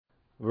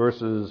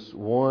verses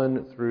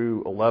 1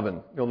 through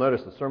 11. You'll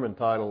notice the sermon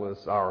title is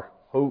Our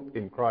Hope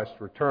in Christ's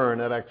Return.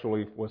 That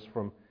actually was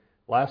from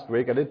last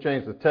week. I did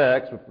change the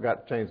text. We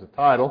forgot to change the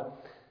title.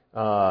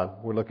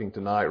 We're looking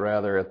tonight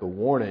rather at the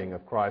warning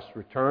of Christ's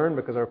return,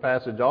 because our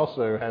passage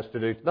also has to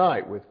do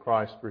tonight with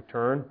Christ's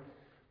return,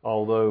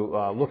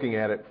 although looking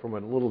at it from a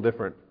little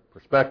different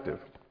perspective.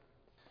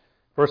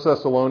 1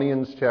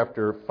 Thessalonians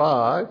chapter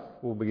 5,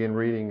 we'll begin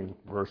reading in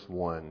verse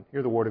 1.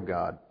 Hear the word of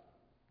God.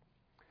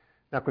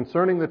 Now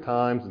concerning the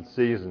times and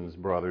seasons,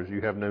 brothers,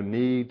 you have no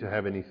need to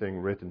have anything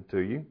written to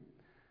you,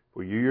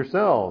 for you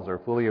yourselves are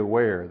fully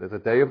aware that the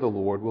day of the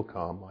Lord will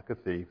come like a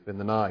thief in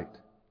the night.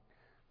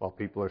 While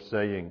people are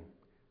saying,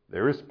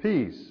 there is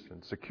peace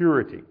and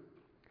security,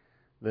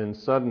 then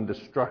sudden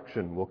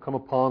destruction will come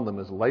upon them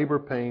as labor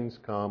pains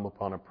come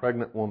upon a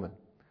pregnant woman,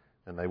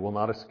 and they will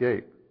not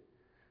escape.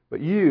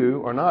 But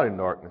you are not in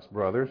darkness,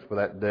 brothers, for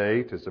that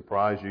day to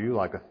surprise you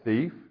like a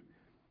thief,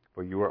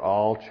 for you are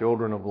all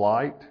children of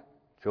light,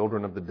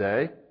 children of the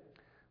day.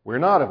 We are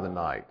not of the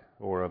night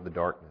or of the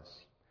darkness.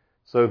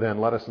 So then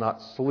let us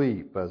not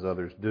sleep as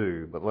others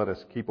do, but let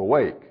us keep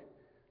awake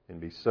and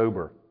be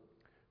sober.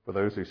 For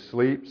those who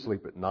sleep,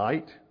 sleep at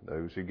night.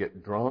 Those who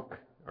get drunk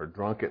are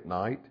drunk at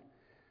night.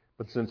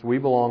 But since we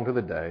belong to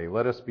the day,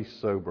 let us be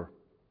sober,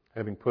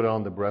 having put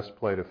on the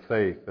breastplate of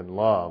faith and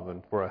love,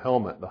 and for a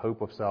helmet the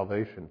hope of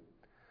salvation.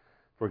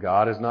 For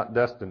God has not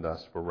destined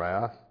us for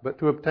wrath, but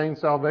to obtain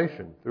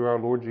salvation through our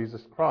Lord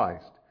Jesus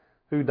Christ,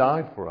 who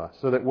died for us,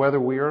 so that whether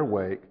we are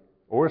awake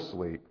or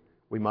asleep,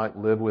 we might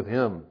live with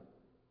Him.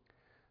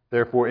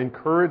 Therefore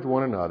encourage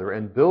one another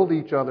and build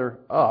each other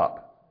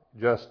up,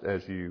 just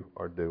as you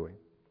are doing.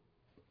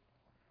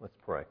 Let's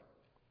pray.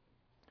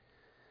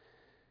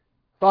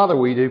 Father,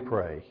 we do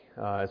pray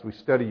as we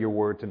study your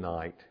word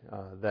tonight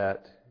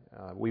that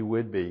we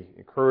would be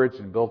encouraged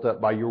and built up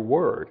by your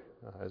word,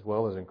 as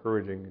well as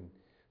encouraging and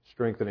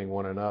strengthening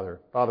one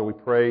another. Father, we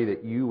pray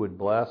that you would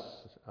bless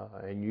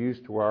and use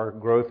to our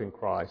growth in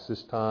Christ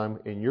this time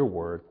in your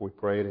word. We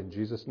pray it in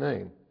Jesus'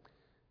 name.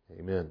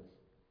 Amen.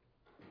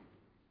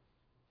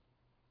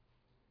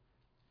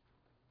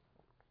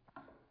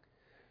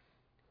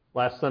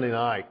 Last Sunday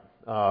night,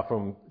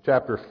 from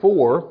chapter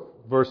 4,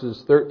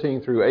 verses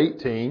 13 through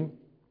 18,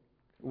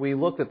 we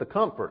looked at the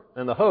comfort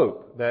and the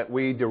hope that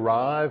we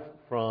derive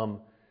from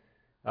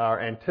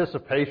our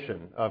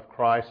anticipation of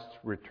Christ's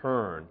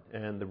return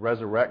and the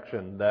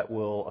resurrection that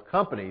will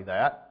accompany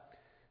that,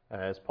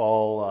 as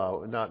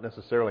Paul, not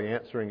necessarily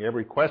answering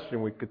every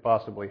question we could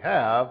possibly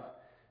have,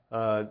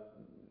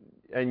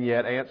 and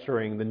yet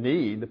answering the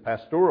need, the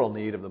pastoral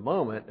need of the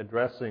moment,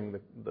 addressing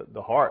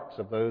the hearts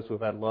of those who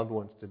have had loved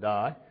ones to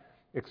die,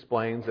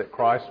 explains that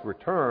Christ's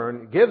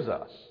return gives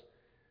us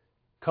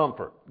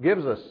comfort,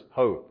 gives us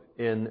hope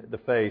in the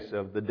face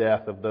of the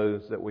death of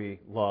those that we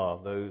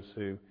love, those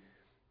who,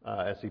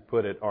 as he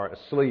put it, are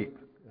asleep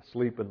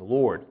in the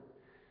Lord.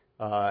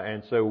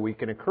 And so we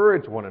can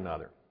encourage one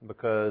another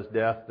because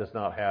death does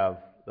not have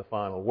the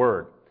final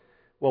word.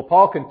 Well,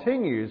 Paul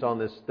continues on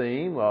this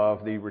theme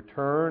of the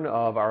return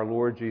of our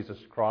Lord Jesus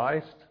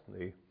Christ,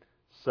 the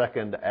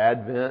second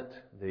advent,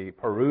 the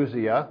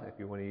parousia, if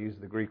you want to use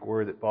the Greek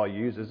word that Paul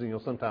uses, and you'll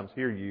sometimes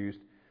hear used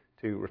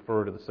to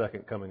refer to the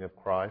second coming of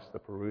Christ, the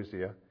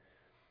parousia.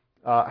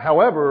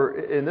 However,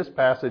 in this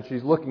passage,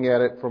 he's looking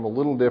at it from a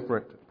little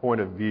different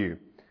point of view.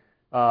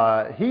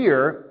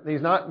 Here,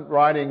 he's not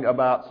writing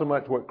about so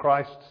much what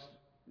Christ's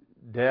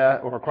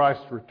death or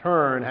Christ's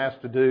return has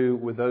to do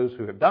with those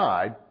who have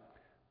died,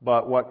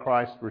 but what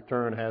Christ's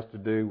return has to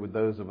do with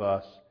those of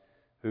us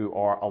who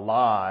are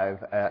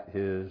alive at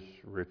His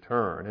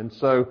return. And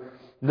so,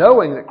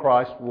 knowing that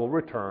Christ will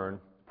return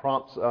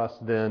prompts us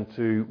then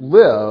to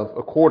live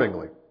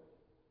accordingly.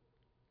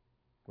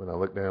 When I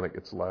look down, it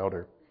gets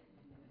louder.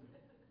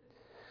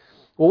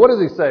 Well, what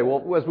does he say?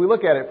 Well, as we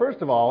look at it,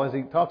 first of all, as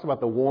he talks about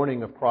the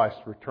warning of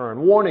Christ's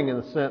return, warning in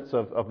the sense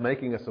of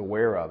making us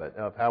aware of it,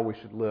 of how we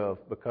should live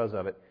because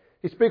of it,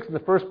 he speaks in the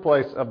first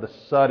place of the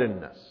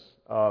suddenness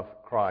of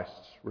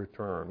Christ's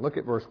return. Look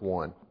at verse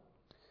 1.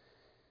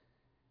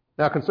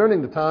 Now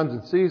concerning the times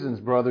and seasons,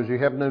 brothers, you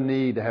have no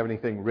need to have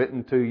anything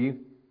written to you,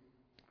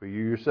 for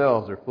you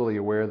yourselves are fully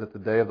aware that the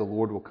day of the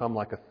Lord will come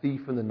like a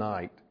thief in the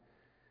night.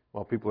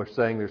 While people are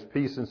saying there's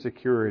peace and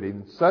security,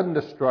 and sudden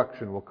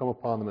destruction will come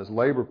upon them as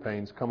labor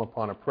pains come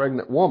upon a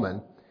pregnant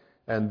woman,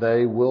 and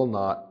they will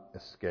not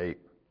escape.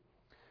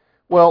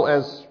 Well,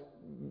 as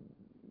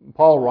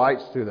Paul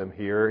writes to them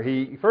here,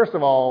 he first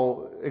of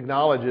all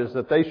acknowledges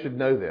that they should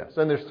know this.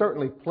 And there's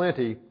certainly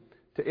plenty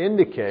to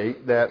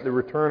indicate that the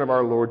return of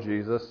our Lord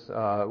Jesus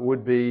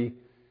would be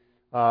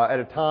at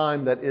a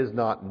time that is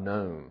not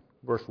known.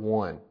 Verse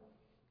 1.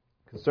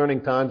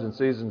 Concerning times and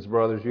seasons,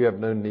 brothers, you have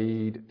no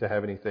need to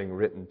have anything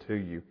written to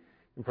you.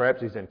 And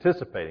perhaps he's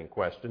anticipating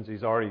questions.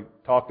 He's already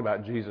talked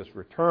about Jesus'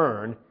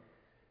 return.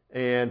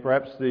 And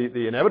perhaps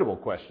the inevitable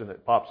question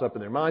that pops up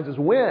in their minds is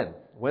when?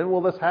 When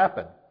will this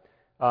happen?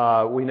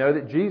 We know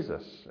that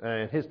Jesus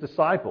and His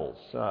disciples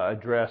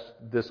addressed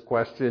this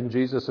question.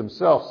 Jesus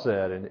Himself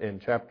said in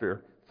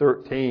chapter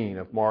 13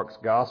 of Mark's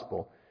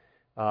Gospel,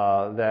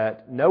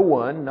 that no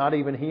one, not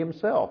even he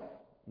himself,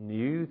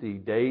 knew the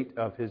date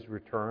of his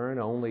return,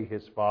 only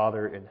his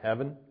Father in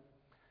heaven.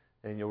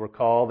 And you'll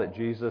recall that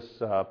Jesus,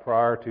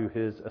 prior to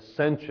his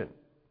ascension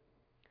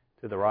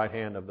to the right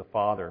hand of the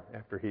Father,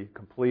 after he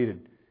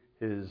completed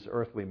his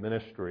earthly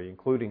ministry,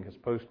 including his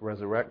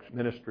post-resurrection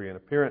ministry and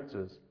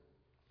appearances,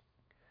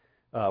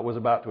 was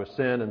about to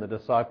ascend, and the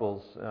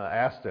disciples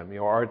asked him,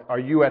 are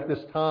you at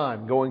this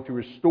time going to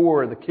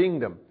restore the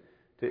kingdom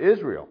to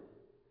Israel?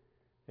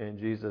 And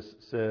Jesus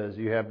says,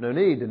 you have no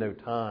need to know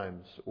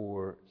times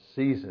or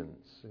seasons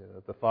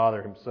that the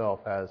Father himself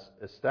has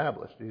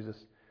established. Jesus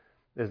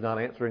is not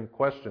answering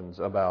questions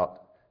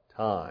about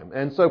time.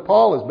 And so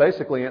Paul is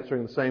basically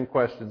answering the same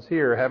questions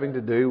here, having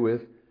to do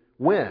with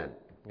when.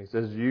 He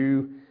says,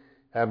 you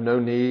have no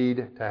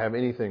need to have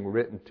anything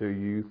written to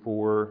you,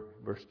 for,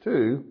 verse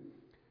 2,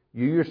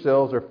 you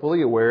yourselves are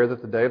fully aware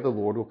that the day of the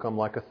Lord will come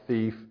like a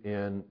thief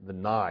in the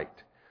night.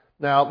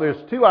 Now, there's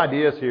two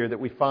ideas here that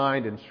we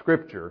find in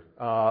Scripture.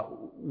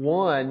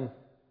 One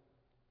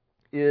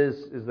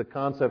is the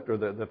concept or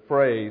the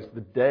phrase,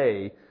 the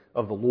day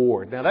of the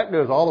Lord. Now, that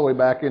goes all the way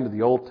back into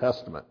the Old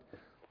Testament.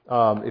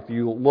 If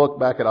you look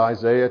back at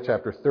Isaiah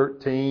chapter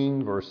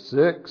 13, verse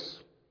 6,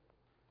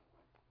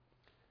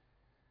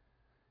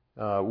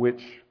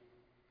 which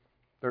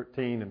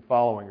 13 and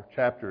following are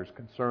chapters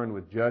concerned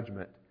with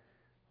judgment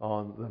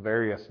on the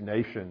various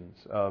nations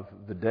of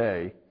the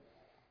day.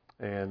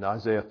 And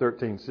Isaiah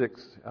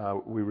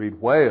 13:6, we read,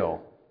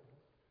 wail,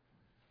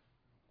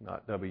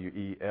 not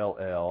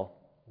W-E-L-L,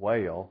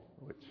 wail,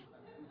 which,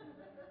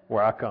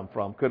 where I come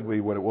from, could be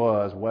what it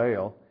was,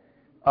 wail.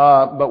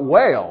 But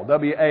wail,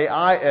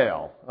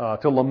 W-A-I-L,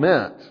 to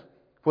lament.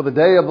 For the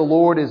day of the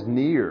Lord is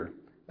near.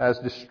 As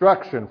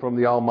destruction from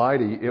the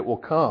Almighty it will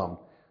come.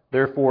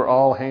 Therefore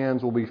all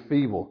hands will be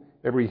feeble.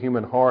 Every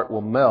human heart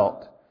will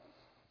melt.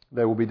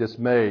 They will be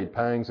dismayed.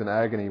 Pangs and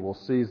agony will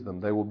seize them.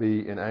 They will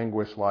be in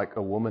anguish like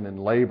a woman in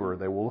labor.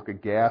 They will look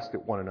aghast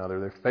at one another.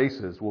 Their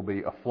faces will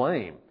be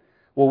aflame.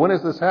 Well, when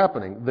is this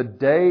happening? The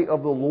day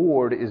of the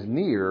Lord is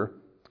near.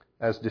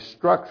 As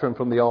destruction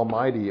from the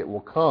Almighty it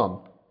will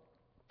come.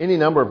 Any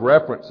number of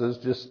references,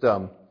 just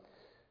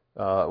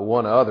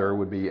one other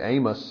would be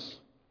Amos.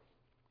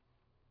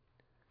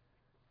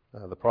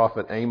 The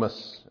prophet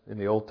Amos in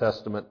the Old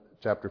Testament,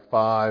 chapter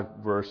 5,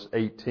 verse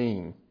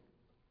 18.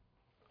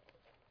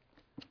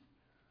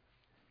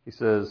 He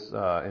says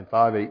in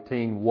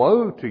 5:18,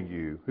 woe to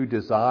you who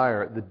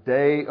desire the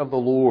day of the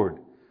Lord.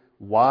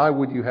 Why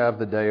would you have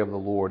the day of the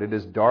Lord? It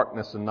is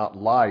darkness and not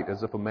light,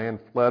 as if a man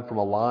fled from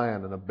a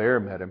lion and a bear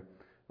met him,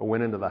 or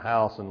went into the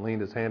house and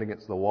leaned his hand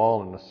against the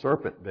wall and a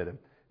serpent bit him.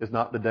 Is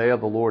not the day of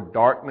the Lord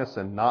darkness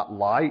and not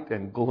light,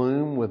 and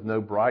gloom with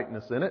no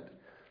brightness in it?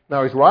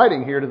 Now he's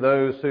writing here to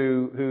those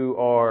who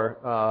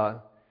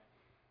are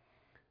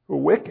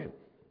wicked,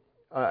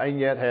 and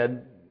yet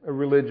had a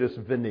religious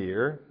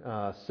veneer,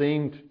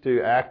 seemed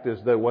to act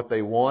as though what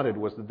they wanted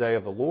was the day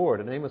of the Lord.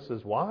 And Amos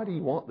says, why do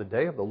you want the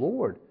day of the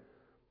Lord?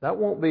 That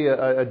won't be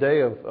a day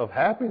of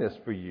happiness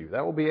for you.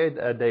 That will be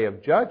a day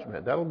of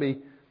judgment. That will be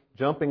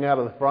jumping out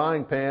of the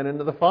frying pan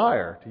into the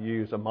fire, to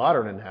use a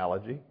modern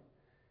analogy.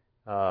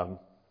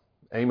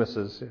 Amos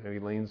he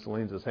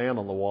leans his hand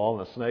on the wall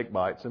and a snake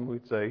bites him.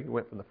 We'd say he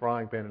went from the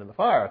frying pan into the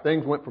fire.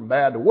 Things went from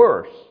bad to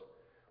worse.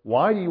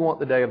 Why do you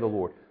want the day of the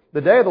Lord? The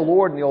day of the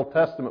Lord in the Old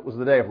Testament was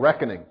the day of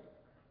reckoning,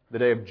 the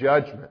day of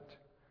judgment,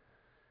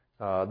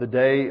 the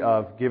day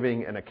of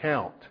giving an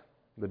account,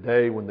 the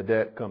day when the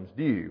debt comes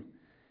due.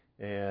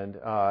 And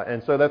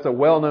so that's a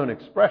well-known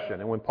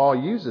expression. And when Paul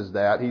uses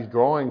that, he's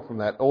drawing from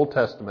that Old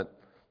Testament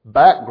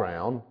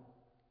background.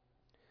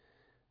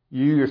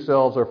 You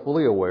yourselves are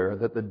fully aware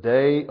that the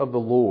day of the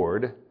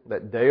Lord,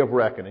 that day of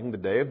reckoning, the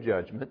day of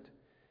judgment,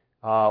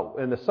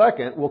 and the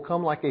second will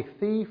come like a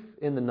thief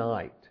in the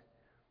night.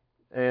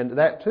 And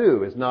that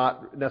too is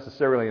not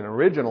necessarily an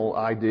original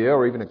idea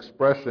or even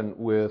expression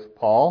with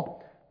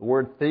Paul. The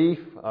word thief,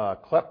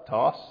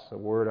 kleptos,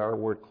 our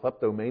word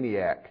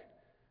kleptomaniac,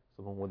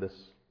 someone with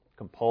this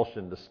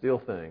compulsion to steal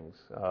things,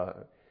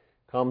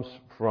 comes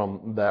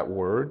from that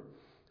word.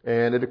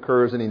 And it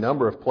occurs in a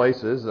number of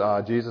places.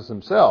 Jesus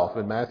himself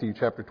in Matthew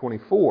chapter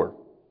 24,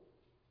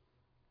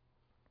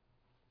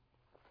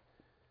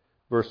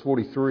 verse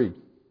 43.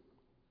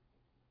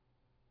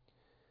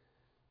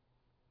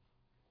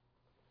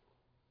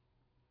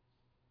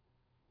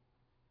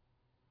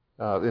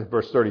 In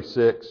verse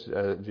 36,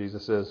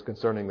 Jesus says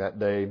concerning that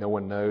day, no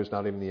one knows,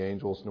 not even the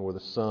angels nor the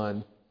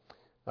Son.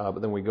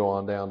 But then we go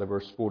on down to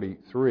verse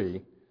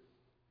 43.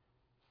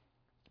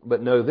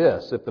 But know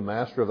this, if the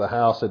master of the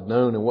house had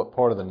known in what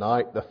part of the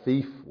night the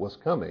thief was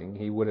coming,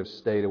 he would have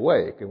stayed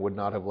awake and would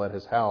not have let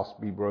his house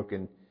be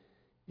broken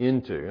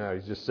into. Now,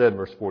 he just said in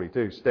verse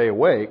 42, stay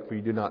awake, for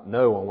you do not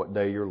know on what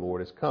day your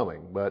Lord is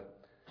coming. But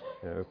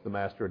if the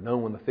master had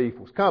known when the thief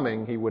was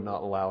coming, he would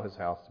not allow his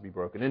house to be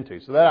broken into.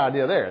 So that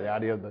idea there, the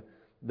idea of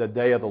the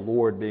day of the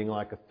Lord being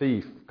like a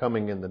thief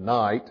coming in the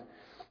night.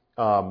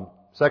 2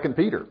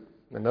 Peter,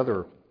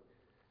 another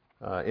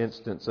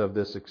instance of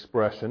this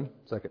expression.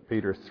 2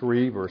 Peter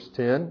 3, verse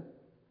 10.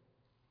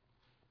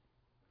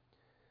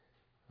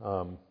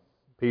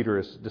 Peter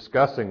is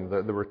discussing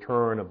the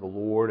return of the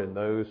Lord and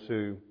those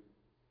who,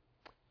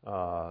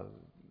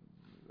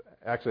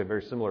 actually a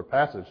very similar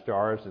passage to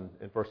ours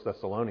in 1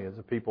 Thessalonians,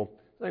 of people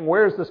saying,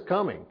 where's this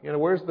coming?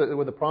 Where's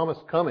the promise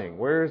coming?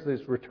 Where's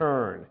this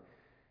return?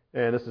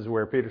 And this is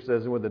where Peter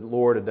says, with the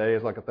Lord, a day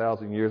is like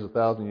 1,000 years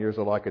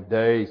are like a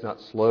day. He's not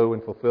slow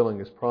in fulfilling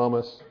His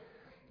promise.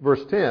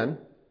 Verse 10,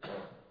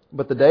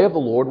 but the day of the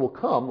Lord will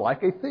come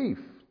like a thief.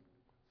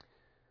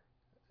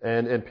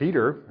 And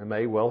Peter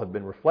may well have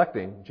been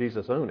reflecting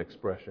Jesus' own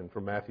expression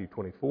from Matthew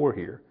 24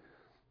 here.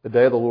 The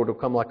day of the Lord will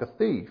come like a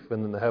thief,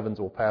 and then the heavens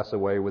will pass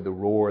away with a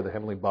roar. The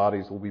heavenly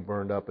bodies will be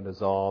burned up and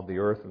dissolved. The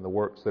earth and the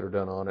works that are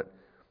done on it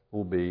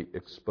will be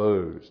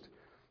exposed.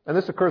 And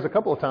this occurs a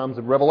couple of times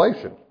in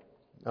Revelation.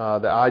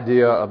 The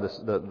idea of this,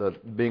 the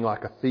being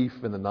like a thief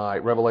in the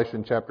night.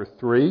 Revelation chapter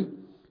 3,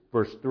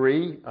 verse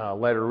 3, a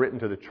letter written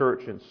to the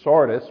church in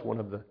Sardis, one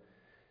of the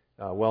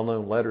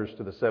well-known letters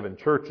to the seven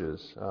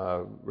churches.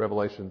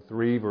 Revelation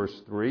 3,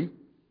 verse 3.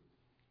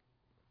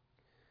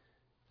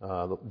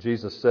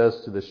 Jesus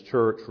says to this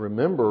church,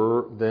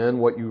 remember then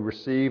what you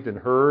received and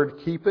heard,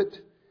 keep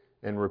it,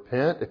 and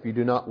repent. If you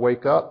do not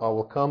wake up, I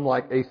will come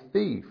like a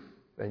thief,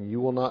 and you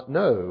will not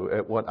know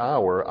at what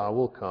hour I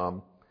will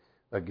come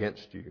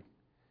against you.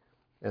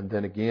 And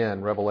then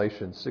again,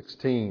 Revelation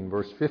 16,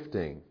 verse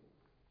 15.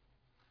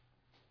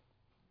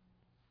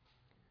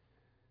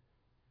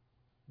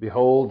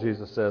 Behold,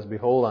 Jesus says,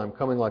 behold, I am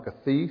coming like a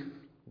thief.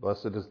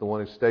 Blessed is the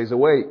one who stays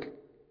awake.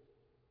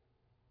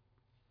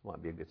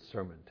 Might be a good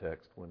sermon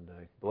text one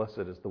day. Blessed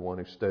is the one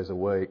who stays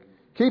awake,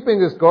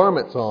 keeping his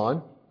garments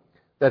on,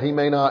 that he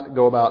may not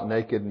go about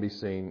naked and be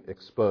seen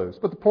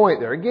exposed. But the point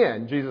there,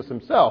 again, Jesus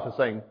himself is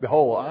saying,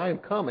 behold, I am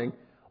coming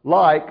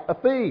like a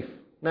thief.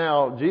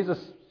 Now, Jesus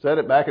said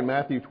it back in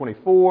Matthew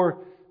 24.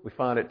 We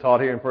find it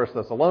taught here in 1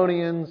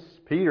 Thessalonians.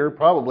 Peter,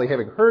 probably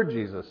having heard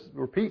Jesus,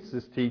 repeats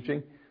this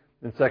teaching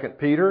in 2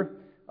 Peter.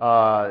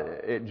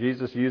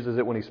 Jesus uses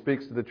it when he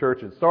speaks to the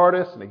church in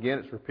Sardis, and again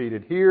it's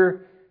repeated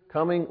here,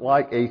 coming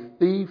like a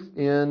thief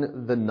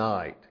in the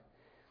night.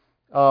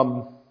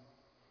 Well,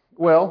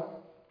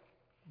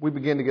 we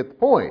begin to get the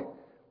point.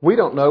 We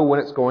don't know when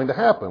it's going to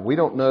happen. We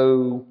don't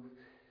know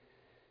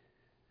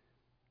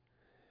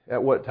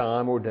at what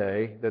time or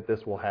day that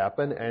this will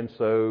happen, and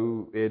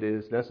so it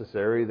is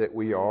necessary that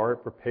we are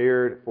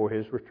prepared for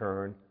His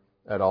return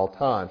at all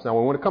times. Now,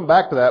 we want to come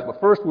back to that, but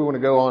first we want to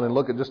go on and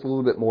look at just a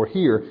little bit more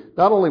here.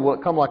 Not only will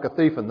it come like a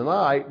thief in the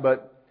night,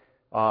 but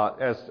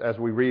as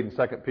we read in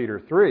 2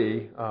 Peter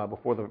 3,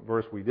 before the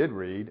verse we did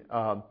read,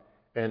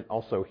 and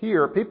also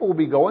here, people will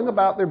be going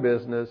about their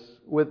business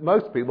with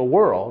most people, the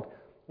world,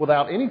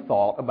 without any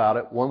thought about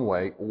it one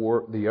way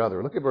or the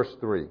other. Look at verse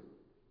 3.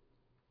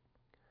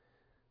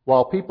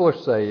 While people are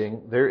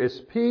saying, there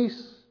is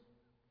peace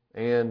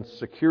and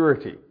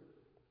security.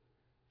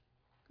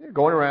 You're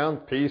going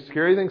around, peace,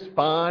 security, everything's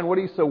fine. What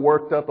are you so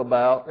worked up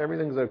about?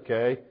 Everything's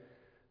okay.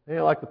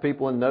 Like the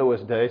people in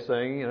Noah's day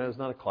saying, there's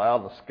not a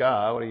cloud in the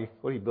sky. What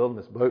are you building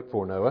this boat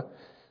for, Noah?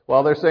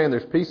 While they're saying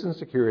there's peace and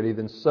security,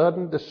 then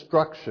sudden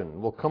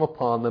destruction will come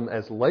upon them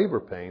as labor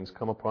pains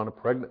come upon a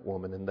pregnant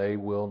woman, and they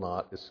will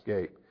not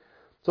escape.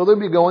 So they'll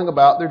be going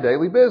about their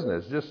daily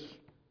business, just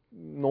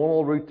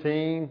normal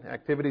routine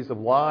activities of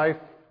life,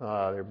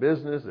 their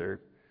business, their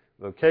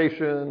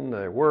vocation,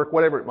 their work,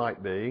 whatever it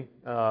might be,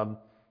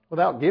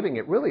 without giving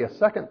it really a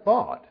second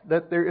thought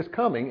that there is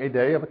coming a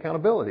day of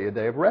accountability, a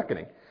day of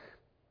reckoning.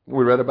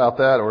 We read about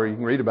that, or you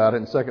can read about it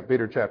in 2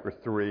 Peter chapter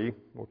 3,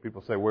 where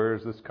people say, where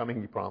is this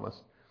coming you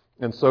promised?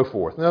 And so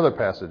forth. And other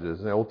passages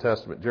in the Old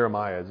Testament,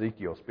 Jeremiah,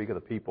 Ezekiel, speak of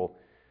the people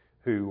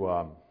who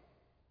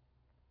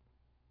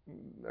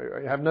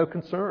have no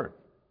concern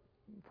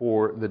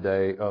for the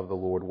day of the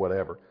Lord,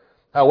 whatever.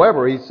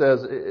 However, he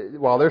says,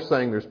 while they're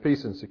saying there's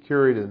peace and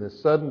security, then this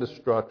sudden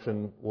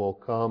destruction will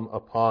come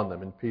upon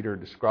them. And Peter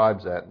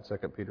describes that in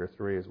 2 Peter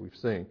 3, as we've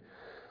seen.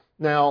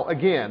 Now,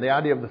 again, the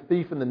idea of the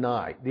thief in the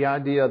night, the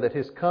idea that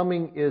his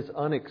coming is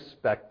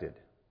unexpected.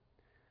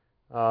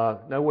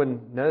 No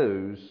one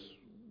knows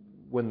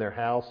when their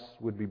house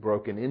would be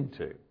broken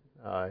into.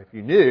 If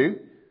you knew,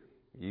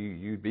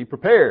 you'd be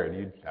prepared.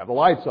 You'd have the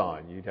lights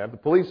on. You'd have the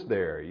police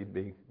there. You'd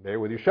be there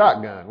with your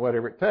shotgun,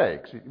 whatever it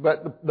takes.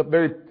 But the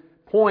very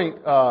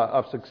point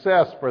of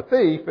success for a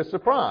thief is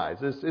surprise,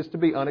 is to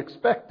be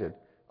unexpected,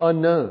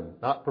 unknown,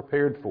 not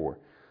prepared for.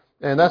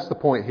 And that's the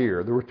point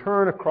here. The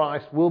return of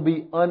Christ will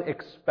be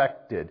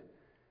unexpected,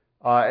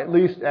 at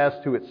least as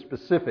to its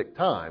specific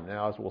time.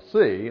 Now, as we'll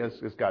see,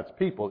 as God's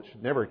people, it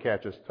should never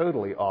catch us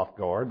totally off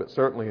guard, but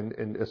certainly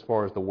as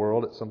far as the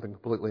world, it's something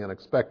completely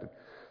unexpected.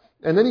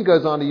 And then he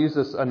goes on to use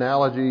this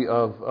analogy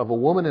of a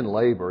woman in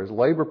labor, as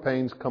labor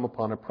pains come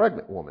upon a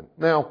pregnant woman.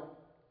 Now,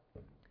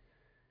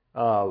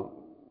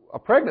 a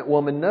pregnant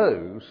woman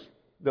knows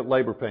that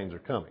labor pains are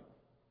coming.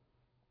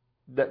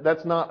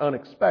 That's not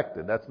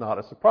unexpected. That's not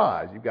a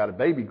surprise. You've got a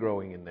baby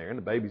growing in there, and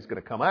the baby's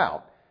going to come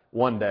out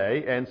one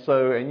day. And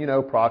you know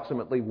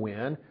approximately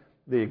when,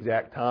 the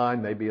exact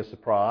time may be a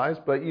surprise,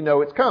 but you know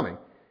it's coming.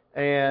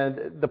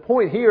 And the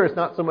point here is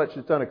not so much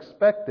it's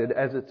unexpected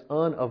as it's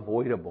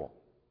unavoidable.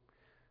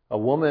 A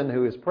woman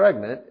who is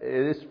pregnant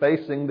is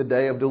facing the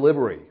day of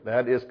delivery.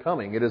 That is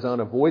coming. It is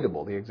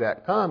unavoidable. The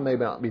exact time may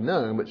not be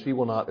known, but she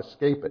will not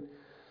escape it.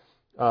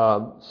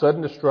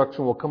 Sudden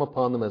destruction will come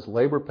upon them as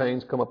labor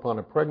pains come upon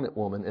a pregnant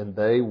woman, and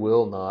they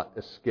will not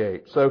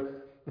escape. So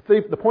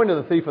the point of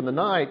the thief in the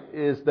night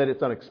is that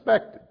it's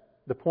unexpected.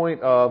 The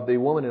point of the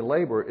woman in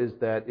labor is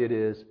that it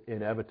is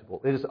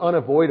inevitable. It is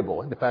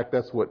unavoidable. And in fact,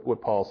 that's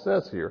what Paul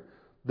says here.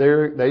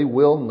 They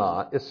will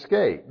not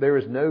escape. There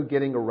is no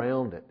getting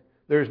around it.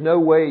 There's no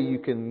way you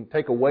can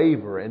take a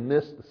waiver and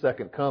miss the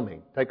second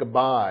coming, take a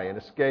bye and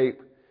escape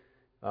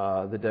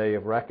the day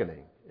of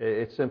reckoning.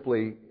 It's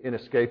simply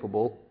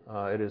inescapable.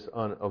 It is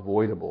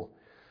unavoidable.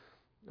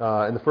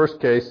 In the first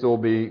case, there will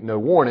be no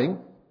warning.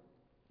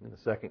 In the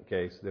second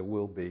case, there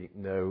will be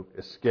no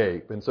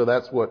escape. And so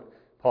that's what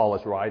Paul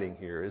is writing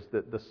here, is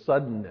that the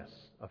suddenness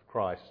of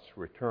Christ's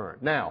return.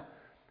 Now,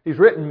 he's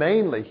written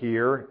mainly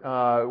here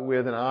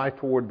with an eye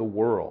toward the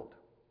world.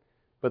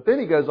 But then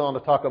he goes on to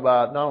talk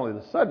about not only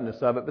the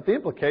suddenness of it, but the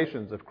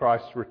implications of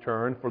Christ's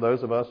return for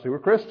those of us who are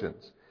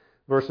Christians.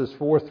 Verses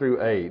 4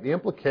 through 8. The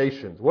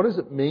implications. What does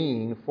it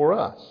mean for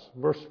us?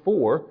 Verse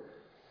 4,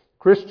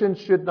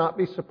 Christians should not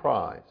be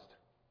surprised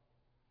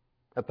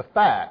at the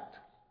fact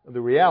of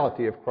the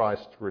reality of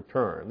Christ's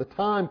return. The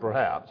time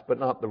perhaps, but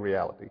not the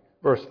reality.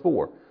 Verse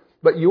 4,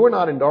 but you are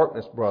not in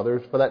darkness,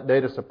 brothers, for that day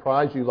to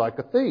surprise you like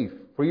a thief.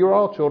 For you are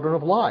all children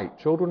of light,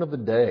 children of the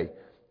day.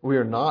 We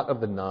are not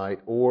of the night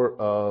or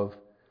of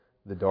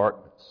the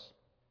darkness.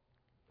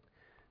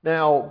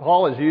 Now,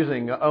 Paul is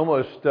using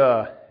almost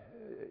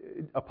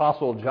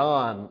Apostle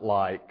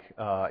John-like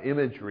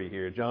imagery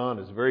here. John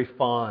is very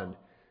fond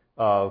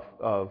of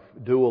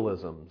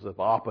dualisms, of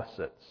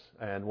opposites.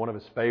 And one of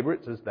his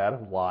favorites is that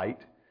of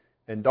light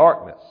and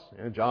darkness.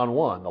 John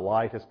 1, the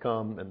light has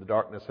come and the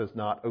darkness has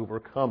not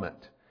overcome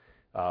it.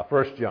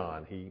 1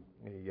 John, he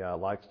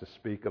likes to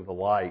speak of the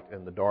light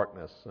and the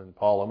darkness. And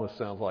Paul almost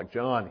sounds like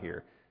John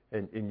here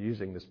in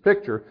using this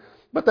picture.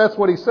 But that's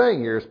what he's saying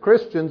here. As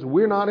Christians,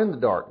 we're not in the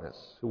darkness.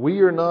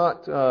 We are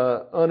not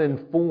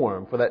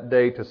uninformed for that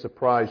day to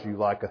surprise you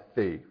like a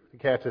thief, to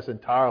catch us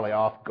entirely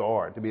off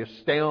guard, to be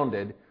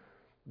astounded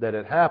that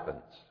it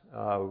happens.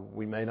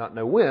 We may not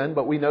know when,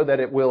 but we know that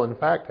it will in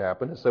fact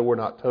happen, and so we're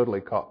not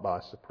totally caught by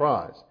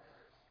surprise.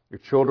 You're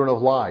children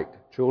of light,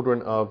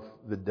 children of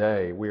the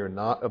day. We are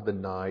not of the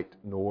night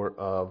nor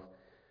of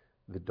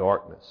the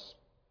darkness.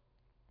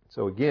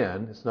 So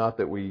again, it's not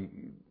that we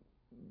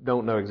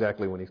don't know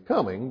exactly when he's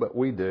coming, but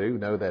we do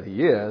know that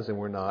he is, and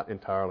we're not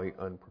entirely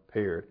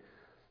unprepared.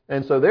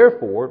 And so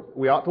therefore,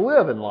 we ought to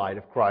live in light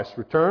of Christ's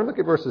return. Look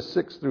at verses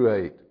 6 through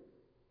 8.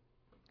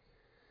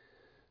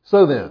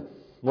 So then,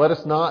 let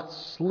us not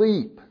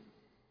sleep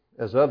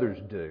as others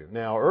do.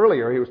 Now,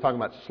 earlier he was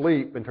talking about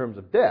sleep in terms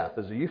of death,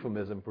 as a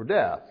euphemism for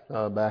death,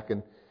 back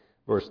in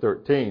verse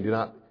 13. Do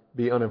not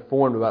be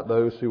uninformed about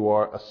those who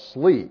are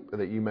asleep,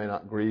 that you may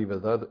not grieve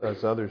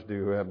as others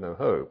do who have no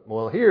hope.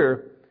 Well,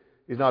 here,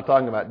 he's not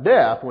talking about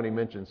death when he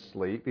mentions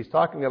sleep. He's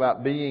talking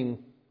about being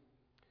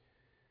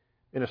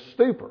in a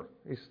stupor.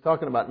 He's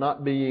talking about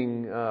not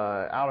being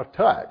out of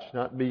touch,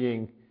 not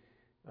being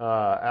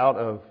out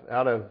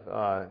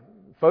of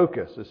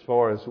focus as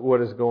far as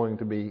what is going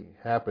to be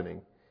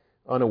happening,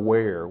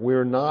 unaware.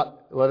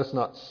 Let us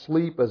not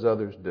sleep as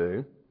others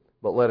do,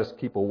 but let us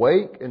keep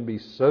awake and be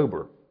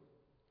sober.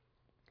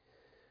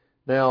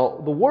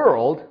 Now, the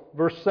world,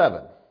 verse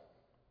 7,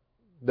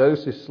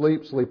 those who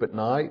sleep, sleep at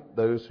night.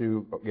 Those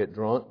who get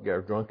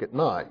drunk at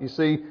night. You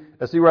see,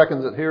 as he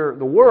reckons it here,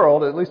 the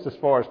world, at least as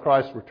far as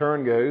Christ's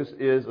return goes,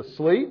 is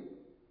asleep,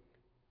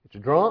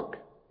 it's drunk,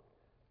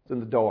 it's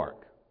in the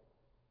dark,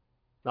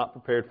 not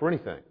prepared for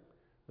anything.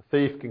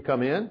 The thief can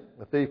come in,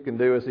 the thief can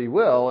do as he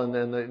will, and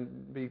then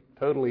they'd be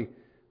totally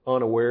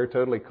unaware,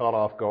 totally caught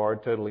off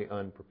guard, totally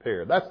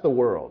unprepared. That's the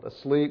world,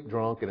 asleep,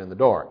 drunk, and in the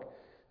dark.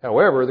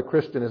 However, the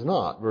Christian is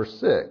not. Verse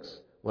 6,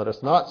 let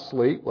us not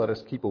sleep, let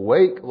us keep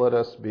awake, let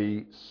us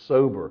be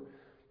sober.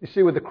 You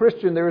see, with the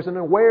Christian, there is an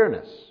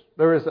awareness,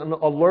 there is an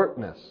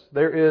alertness,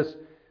 there is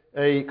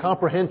a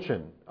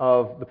comprehension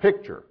of the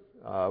picture.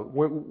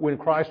 When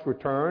Christ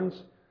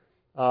returns,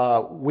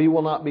 we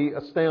will not be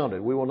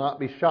astounded, we will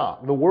not be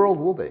shocked. The world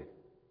will be,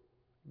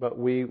 but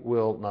we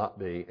will not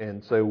be.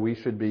 And so we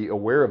should be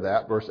aware of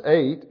that. Verse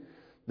 8,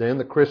 then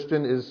the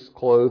Christian is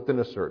clothed in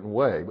a certain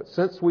way. But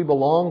since we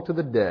belong to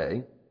the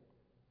day,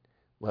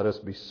 let us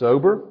be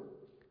sober,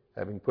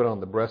 having put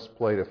on the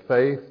breastplate of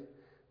faith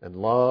and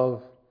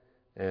love,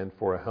 and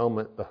for a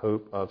helmet the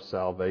hope of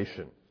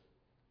salvation.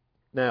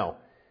 Now,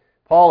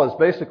 Paul is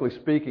basically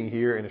speaking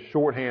here in a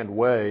shorthand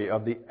way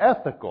of the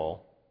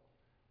ethical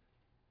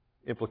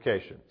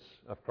implications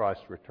of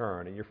Christ's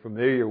return. And you're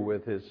familiar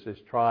with his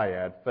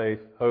triad, faith,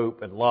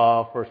 hope, and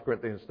love, 1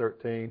 Corinthians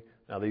 13.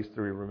 Now these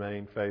three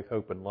remain, faith,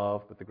 hope, and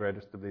love, but the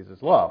greatest of these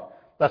is love.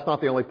 That's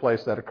not the only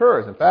place that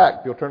occurs. In fact,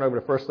 if you'll turn over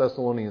to 1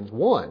 Thessalonians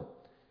 1,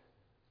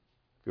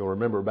 if you'll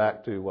remember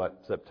back to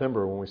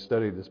September when we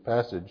studied this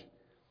passage,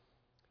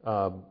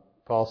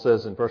 Paul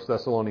says in 1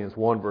 Thessalonians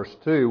 1 verse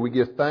 2, we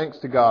give thanks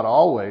to God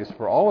always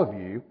for all of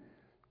you,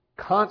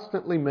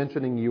 constantly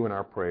mentioning you in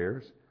our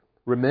prayers,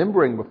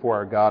 remembering before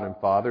our God and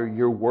Father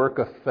your work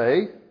of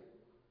faith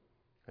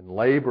and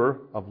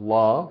labor of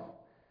love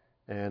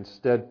and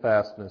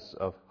steadfastness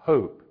of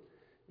hope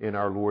in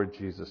our Lord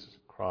Jesus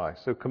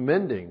Christ. So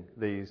commending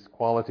these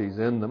qualities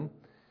in them,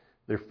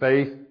 their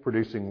faith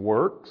producing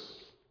works,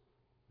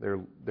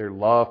 their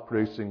love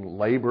producing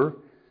labor,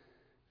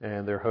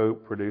 and their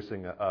hope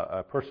producing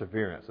a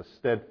perseverance, a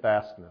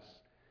steadfastness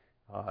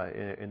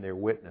in their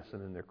witness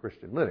and in their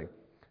Christian living.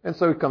 And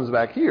so it comes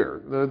back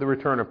here. The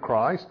return of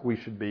Christ, we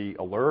should be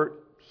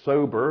alert,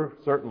 sober,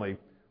 certainly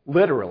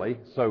literally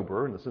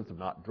sober in the sense of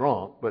not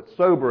drunk, but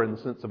sober in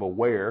the sense of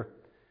aware,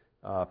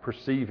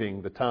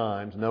 perceiving the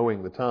times,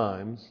 knowing the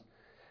times,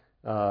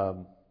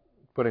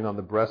 putting on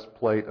the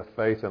breastplate of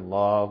faith and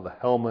love, the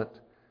helmet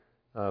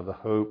of the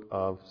hope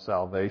of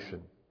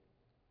salvation.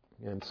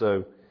 And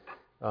so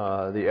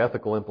the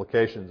ethical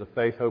implications of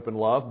faith, hope, and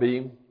love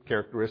being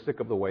characteristic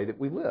of the way that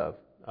we live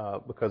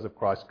because of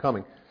Christ's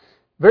coming.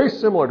 Very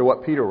similar to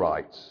what Peter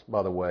writes,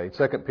 by the way.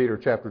 2 Peter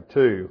chapter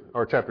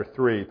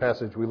 3,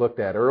 passage we looked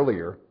at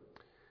earlier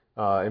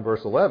in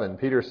verse 11.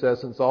 Peter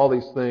says, since all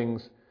these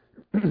things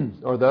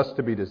are thus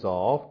to be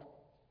dissolved,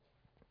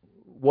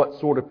 what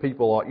sort of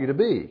people ought you to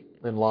be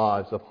in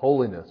lives of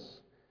holiness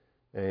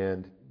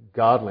and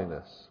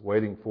godliness,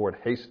 waiting for and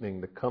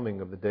hastening the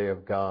coming of the day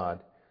of God,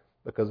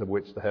 because of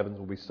which the heavens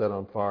will be set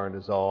on fire and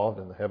dissolved,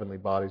 and the heavenly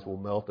bodies will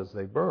melt as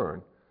they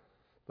burn.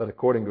 But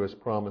according to His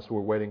promise, we're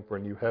waiting for a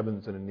new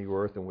heavens and a new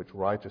earth in which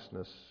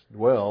righteousness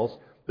dwells.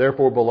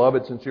 Therefore,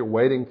 beloved, since you're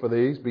waiting for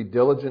these, be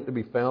diligent to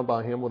be found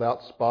by Him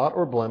without spot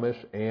or blemish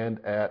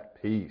and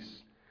at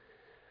peace.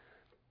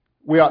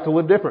 We ought to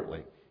live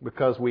differently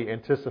because we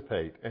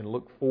anticipate and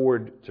look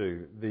forward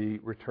to the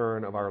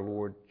return of our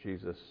Lord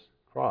Jesus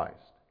Christ.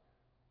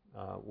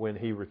 When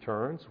He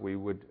returns, we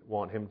would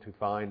want Him to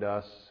find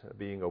us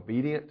being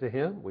obedient to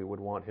Him. We would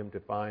want Him to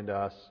find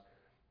us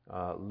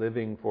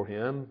living for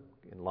Him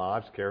in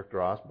lives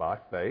characterized by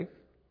faith,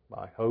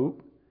 by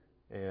hope,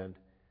 and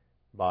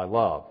by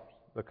love.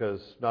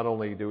 Because not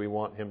only do we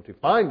want Him to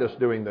find us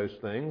doing those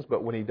things,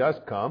 but when He does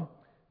come,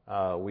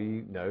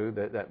 we know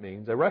that that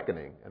means a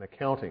reckoning, an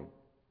accounting.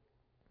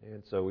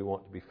 And so we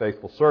want to be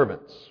faithful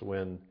servants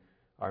when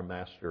our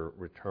Master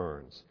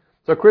returns.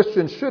 So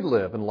Christians should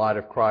live in light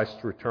of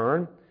Christ's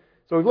return.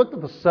 So we've looked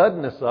at the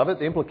suddenness of it,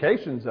 the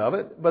implications of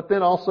it, but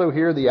then also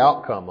here the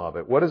outcome of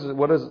it. What does it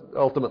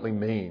ultimately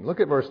mean? Look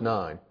at verse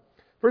 9.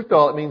 First of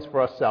all, it means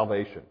for us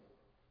salvation.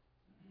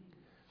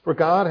 For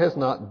God has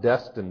not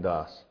destined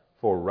us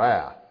for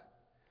wrath,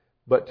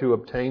 but to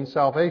obtain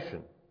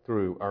salvation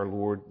through our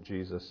Lord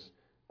Jesus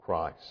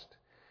Christ.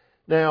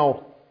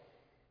 Now,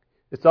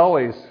 it's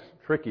always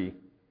tricky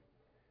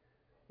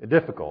and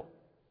difficult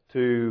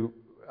to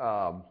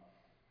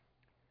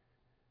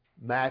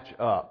match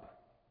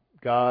up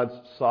God's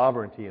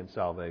sovereignty in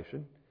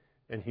salvation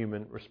and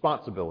human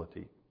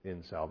responsibility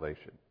in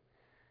salvation.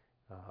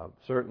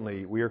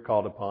 Certainly, we are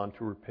called upon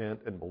to repent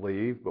and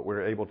believe, but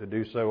we're able to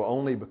do so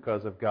only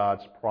because of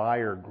God's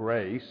prior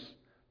grace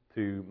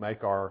to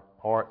make our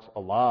hearts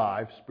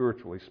alive,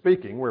 spiritually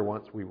speaking, where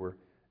once we were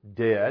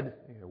dead.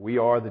 We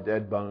are the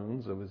dead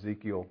bones of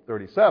Ezekiel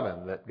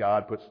 37 that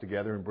God puts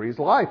together and breathes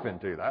life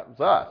into. That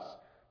was us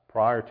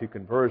prior to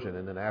conversion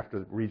and then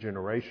after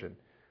regeneration,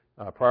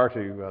 prior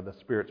to the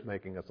Spirit's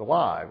making us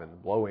alive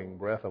and blowing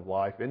breath of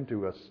life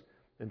into us,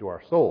 into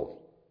our souls.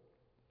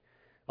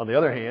 On the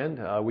other hand,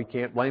 we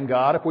can't blame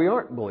God if we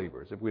aren't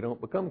believers, if we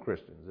don't become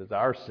Christians. It's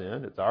our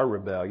sin, it's our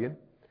rebellion.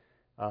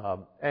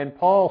 And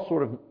Paul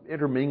sort of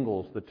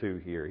intermingles the two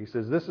here. He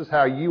says, this is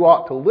how you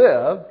ought to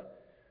live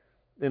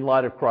in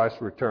light of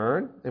Christ's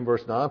return. In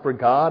verse 9, for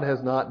God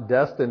has not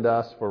destined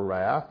us for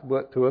wrath,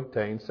 but to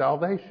obtain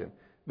salvation.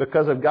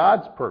 Because of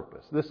God's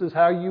purpose, this is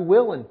how you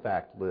will in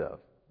fact live.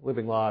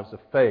 Living lives of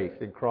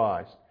faith in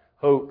Christ,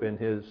 hope in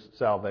His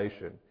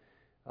salvation,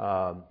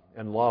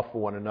 and love for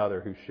one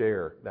another who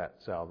share that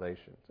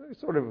salvation. So it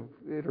sort of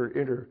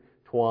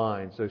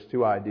intertwines those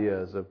two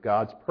ideas of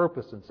God's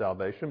purpose in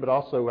salvation, but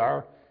also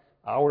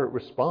our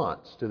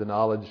response to the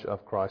knowledge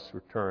of Christ's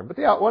return. But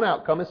the one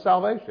outcome is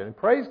salvation. And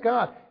praise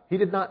God, He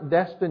did not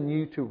destine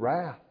you to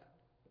wrath.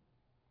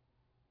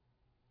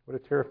 What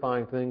a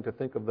terrifying thing to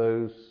think of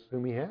those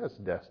whom He has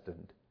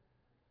destined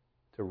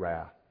to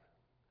wrath.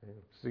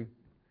 See,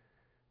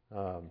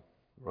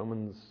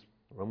 Romans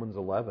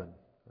 11,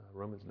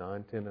 Romans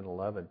 9, 10, and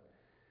 11.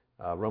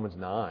 Romans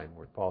 9,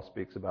 where Paul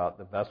speaks about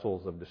the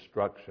vessels of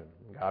destruction,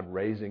 God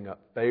raising up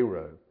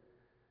Pharaoh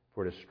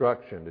for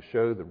destruction to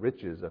show the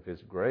riches of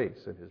His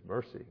grace and His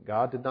mercy.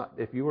 God did not,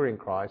 if you were in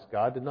Christ,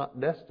 God did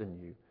not destine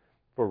you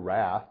for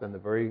wrath, and the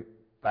very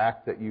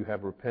fact that you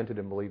have repented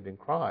and believed in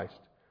Christ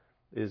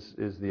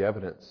is the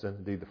evidence and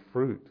indeed the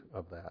fruit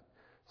of that.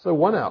 So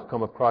one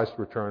outcome of Christ's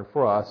return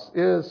for us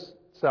is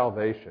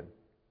salvation.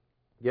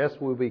 Yes,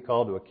 we'll be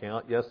called to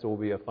account. Yes, there will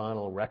be a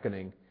final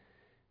reckoning.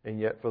 And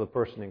yet for the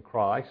person in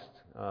Christ,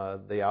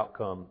 the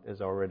outcome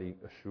is already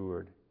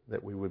assured,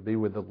 that we would be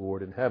with the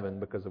Lord in heaven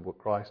because of what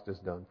Christ has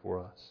done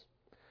for us.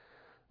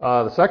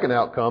 The second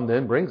outcome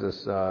then brings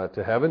us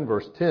to heaven,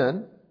 verse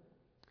 10,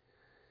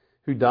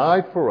 who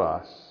died for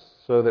us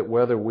so that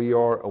whether we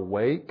are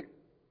awake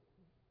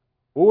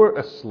or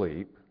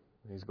asleep,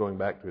 he's going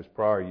back to his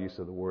prior use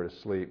of the word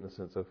asleep in the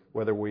sense of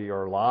whether we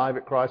are alive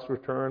at Christ's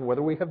return,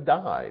 whether we have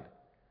died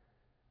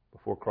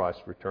before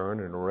Christ's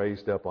return and are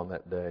raised up on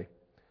that day,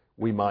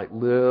 we might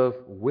live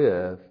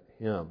with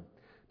Him.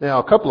 Now,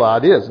 a couple of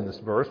ideas in this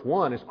verse.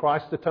 One is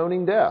Christ's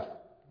atoning death.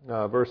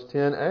 Verse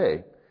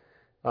 10a,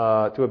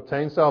 to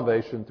obtain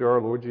salvation through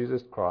our Lord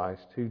Jesus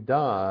Christ, who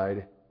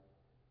died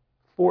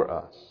for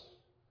us.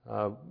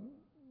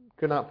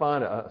 Could not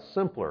find a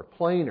simpler,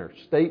 plainer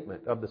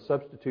statement of the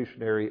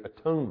substitutionary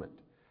atonement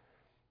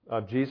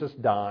of Jesus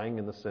dying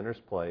in the sinner's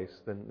place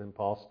than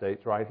Paul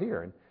states right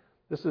here. And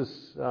this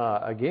is,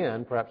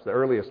 again, perhaps the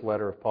earliest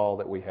letter of Paul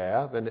that we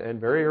have,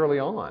 and very early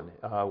on.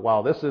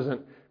 While this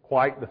isn't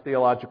quite the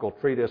theological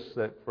treatise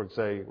that, for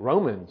say,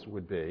 Romans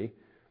would be,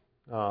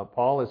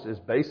 Paul is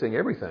basing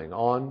everything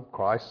on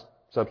Christ's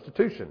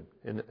substitution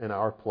in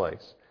our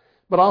place.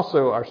 But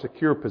also our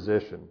secure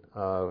position,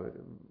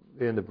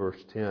 end of verse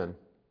 10.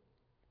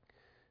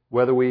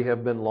 Whether we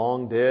have been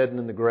long dead and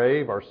in the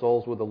grave, our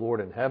souls with the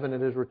Lord in heaven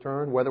at His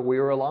return, whether we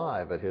are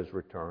alive at His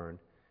return,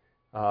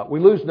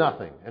 we lose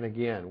nothing. And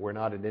again, we're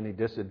not at any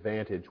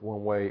disadvantage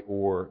one way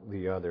or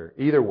the other.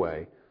 Either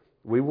way,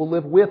 we will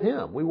live with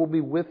Him. We will be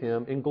with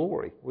Him in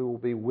glory. We will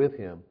be with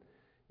Him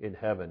in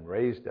heaven,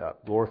 raised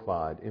up,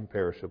 glorified,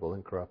 imperishable,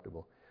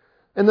 incorruptible.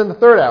 And then the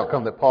third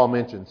outcome that Paul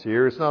mentions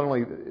here is not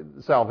only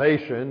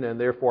salvation and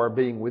therefore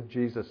being with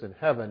Jesus in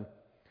heaven,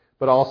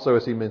 but also,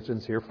 as he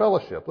mentions here,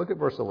 fellowship. Look at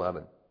verse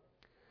 11.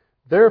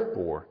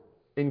 Therefore,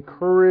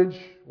 encourage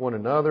one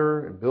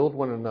another and build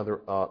one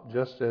another up,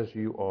 just as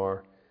you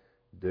are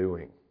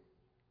doing.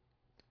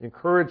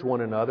 Encourage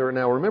one another.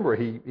 Now remember,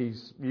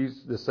 he's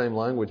used the same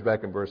language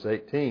back in verse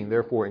 18.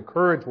 Therefore,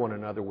 encourage one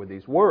another with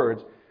these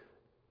words.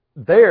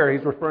 There,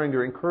 he's referring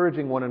to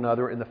encouraging one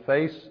another in the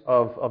face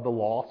of the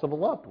loss of a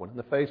loved one, in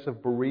the face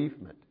of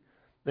bereavement.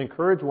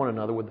 Encourage one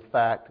another with the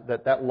fact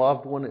that that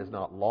loved one is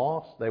not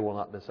lost. They will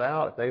not miss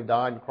out. If they've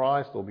died in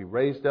Christ, they'll be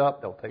raised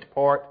up. They'll take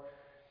part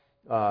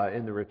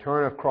in the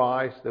return of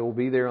Christ. They will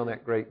be there on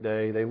that great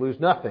day. They lose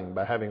nothing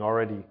by having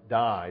already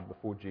died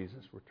before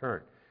Jesus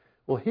returned.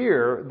 Well,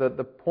 here,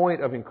 the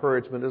point of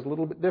encouragement is a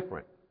little bit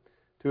different.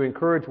 To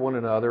encourage one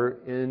another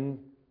in,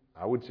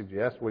 I would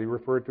suggest, what he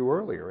referred to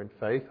earlier, in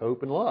faith,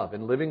 hope, and love,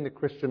 in living the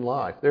Christian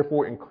life.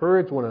 Therefore,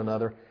 encourage one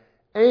another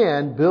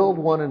and build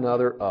one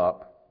another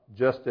up,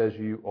 just as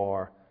you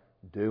are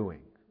doing,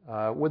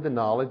 with the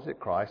knowledge that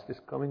Christ is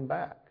coming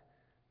back,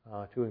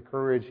 to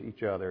encourage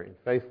each other in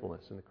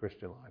faithfulness in the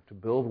Christian life, to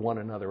build one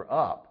another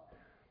up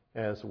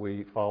as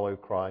we follow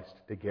Christ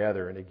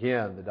together. And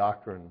again, the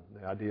doctrine,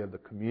 the idea of the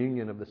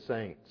communion of the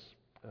saints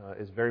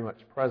is very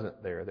much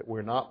present there, that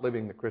we're not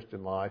living the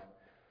Christian life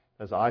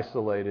as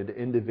isolated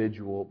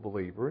individual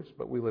believers,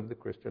 but we live the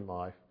Christian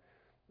life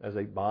as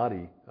a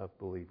body of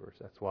believers.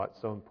 That's why it's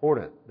so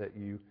important that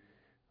you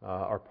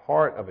are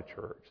part of a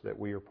church, that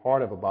we are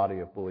part of a body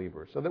of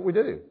believers, so that we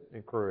do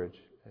encourage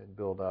and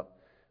build up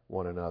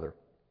one another.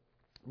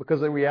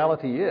 Because the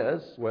reality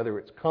is, whether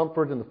it's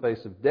comfort in the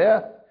face of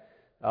death,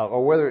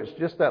 or whether it's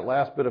just that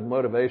last bit of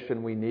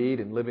motivation we need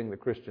in living the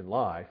Christian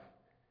life,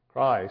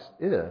 Christ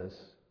is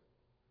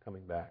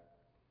coming back.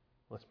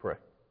 Let's pray.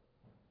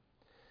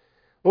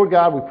 Lord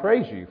God, we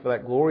praise You for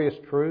that glorious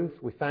truth.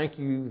 We thank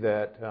You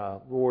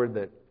that, Lord,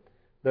 that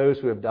those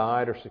who have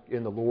died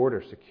in the Lord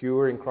are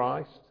secure in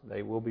Christ.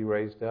 They will be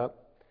raised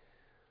up.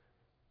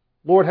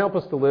 Lord, help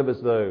us to live as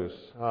those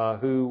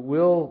who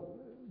will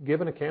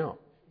give an account.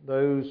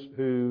 Those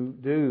who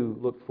do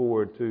look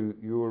forward to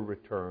Your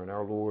return,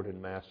 our Lord and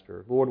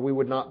Master. Lord, we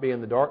would not be in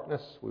the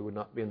darkness. We would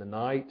not be in the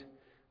night,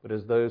 but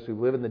as those who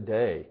live in the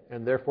day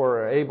and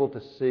therefore are able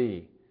to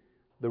see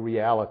the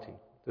reality,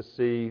 to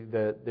see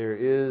that there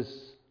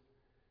is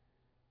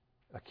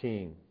a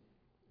King,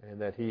 and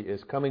that He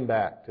is coming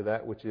back to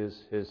that which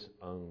is His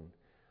own.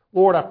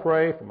 Lord, I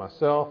pray for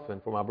myself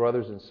and for my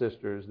brothers and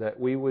sisters that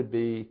we would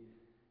be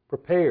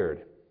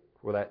prepared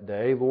for that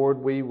day. Lord,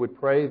 we would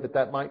pray that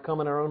that might come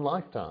in our own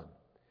lifetime,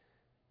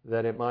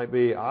 that it might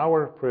be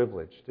our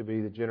privilege to be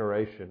the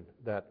generation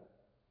that,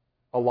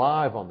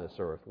 alive on this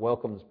earth,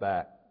 welcomes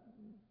back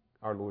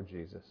our Lord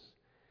Jesus.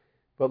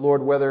 But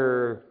Lord,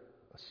 whether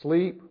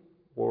asleep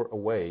or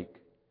awake,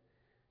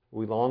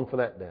 we long for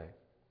that day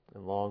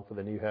and long for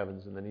the new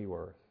heavens and the new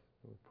earth.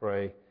 We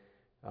pray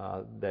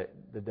that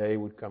the day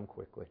would come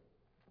quickly.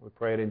 We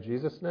pray it in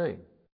Jesus' name.